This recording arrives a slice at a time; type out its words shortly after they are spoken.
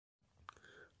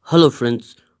Hello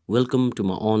friends, welcome to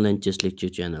my online chess lecture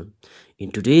channel.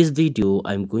 In today's video,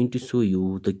 I'm going to show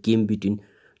you the game between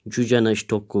Zuzana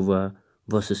Stockova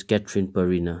versus Catherine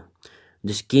Perena.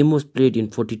 This game was played in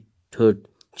 43rd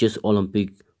Chess Olympic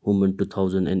Women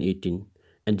 2018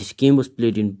 and this game was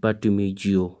played in Batumi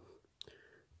Geo.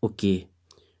 Okay,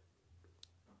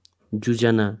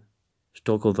 Zuzana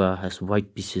Stockova has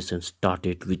white pieces and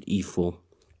started with e4.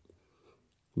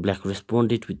 Black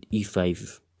responded with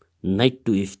e5, knight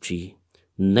to f3,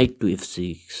 knight to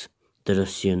f6, the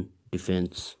Russian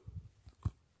defense.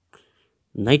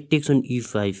 Knight takes on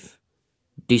e5,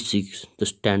 d6, the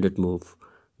standard move.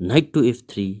 Knight to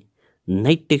f3,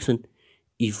 knight takes on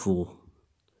e4.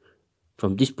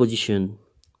 From this position,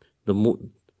 the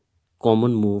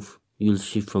common move you'll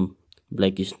see from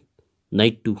black is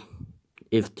knight to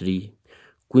f3,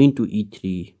 queen to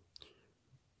e3,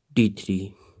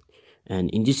 d3,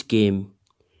 and in this game,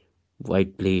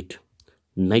 white played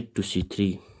knight to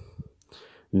c3,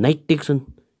 knight takes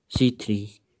on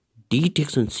c3, d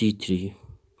takes on c3,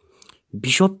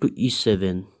 bishop to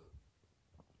e7,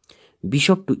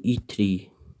 bishop to e3,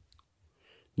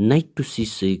 knight to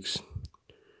c6,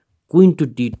 queen to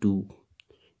d2,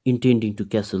 intending to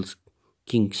castle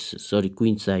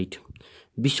queen side,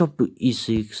 bishop to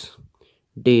e6,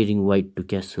 daring white to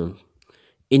castle.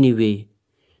 Anyway,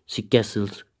 she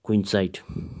castles queen side.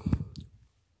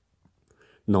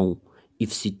 Now,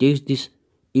 if she takes this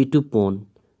a2 pawn,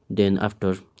 then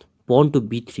after pawn to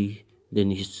b3,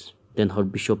 then her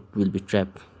bishop will be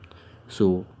trapped.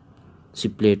 So she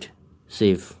played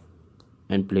safe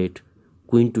and played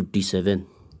queen to d7,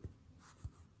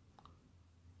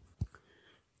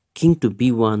 king to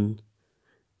b1,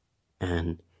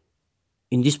 and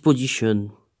in this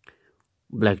position,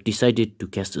 black decided to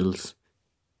castle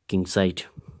king side.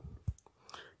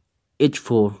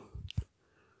 h4,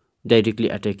 directly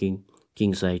attacking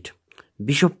king side.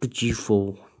 Bishop to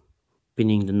g4,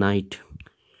 pinning the knight.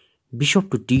 Bishop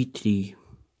to d3,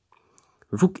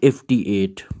 rook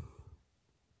fd8,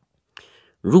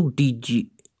 rook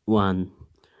dg1,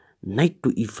 knight to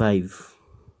e5,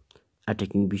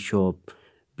 attacking bishop.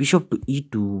 Bishop to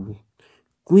e2,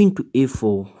 queen to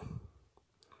a4,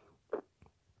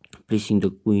 placing the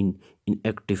queen in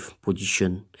active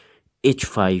position.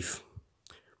 h5,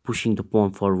 pushing the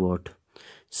pawn forward.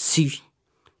 c5.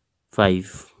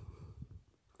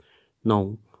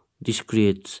 Now this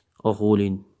creates a hole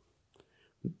in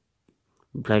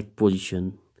black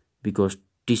position because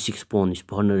d6 pawn is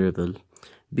vulnerable.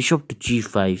 Bishop to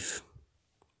g5,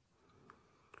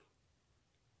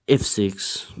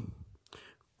 f6,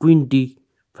 queen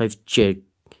d5 check,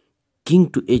 king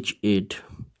to h8,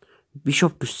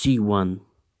 bishop to c1,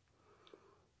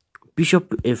 bishop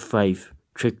to f5,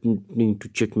 threatening to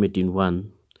checkmate in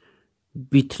 1,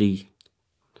 b3,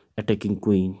 attacking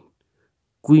queen,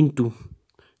 queen to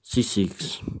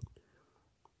c6,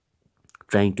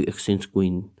 trying to exchange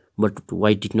queen, but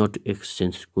white did not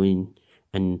exchange queen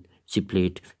and she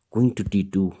played queen to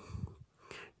d2,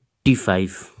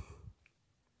 d5,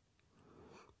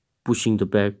 pushing the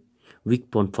back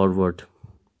weak pawn forward.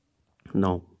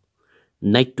 Now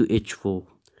knight to h4,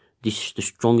 this is the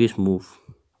strongest move.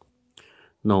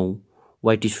 Now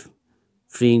white is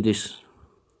freeing this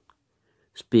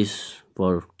space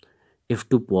for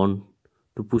f2 pawn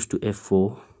to push to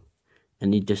f4,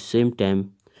 and at the same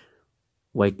time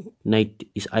white knight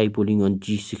is eyeballing on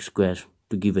g6 square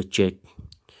to give a check.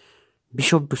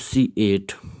 Bishop to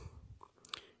c8,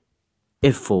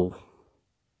 f4,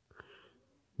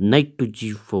 knight to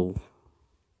g4.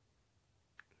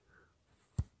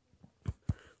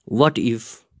 What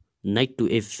if knight to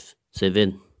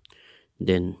f7?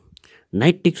 Then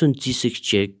knight takes on g6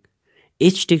 check,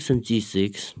 h takes on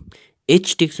g6,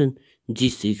 h takes on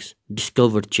g6,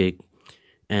 discovered check,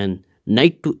 and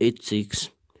knight to h6,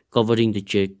 covering the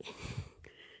check.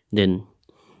 Then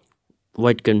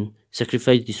white can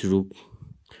sacrifice this rook.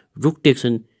 Rook takes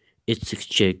on h6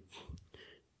 check,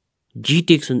 g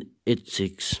takes on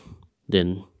h6,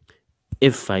 then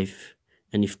f5,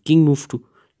 and if king moves to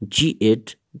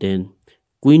g8, then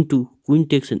queen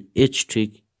takes an h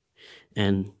trick,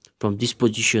 and from this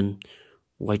position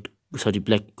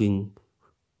black queen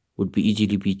would be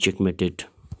easily be checkmated.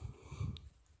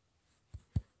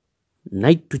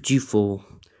 Knight to g4,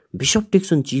 bishop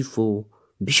takes on g4,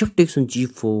 bishop takes on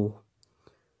g4,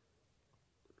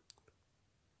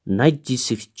 knight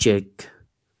g6 check,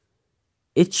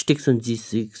 h takes on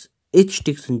g6, h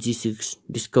takes on g6,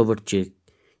 discovered check,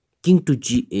 king to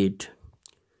g8,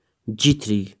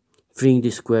 g3, freeing the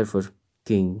square for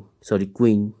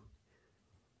queen,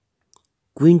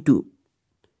 queen to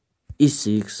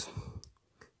e6,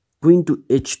 queen to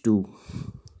h2,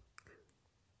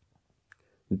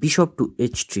 bishop to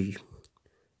h3,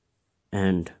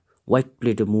 and white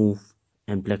played a move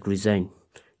and black resigned.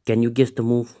 Can you guess the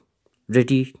move?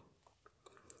 Ready?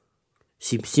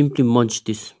 Simply munch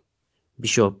this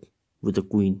bishop with the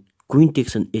queen. Queen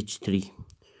takes an h3.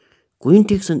 Queen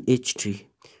takes an h3.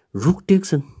 Rook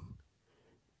takes an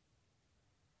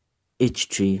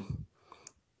h3.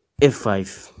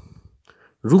 f5.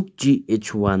 Rook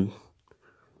gh1.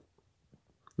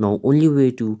 Now only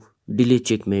way to delay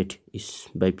checkmate is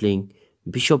by playing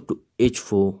bishop to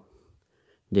h4.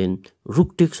 Then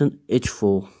rook takes an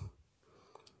h4.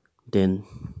 Then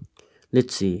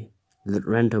let's see the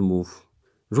random move.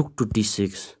 Rook to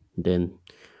d6. Then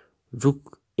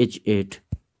rook h8,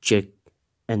 check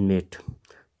and mate.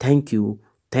 Thank you.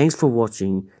 Thanks for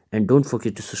watching, and don't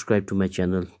forget to subscribe to my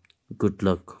channel. Good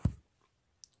luck.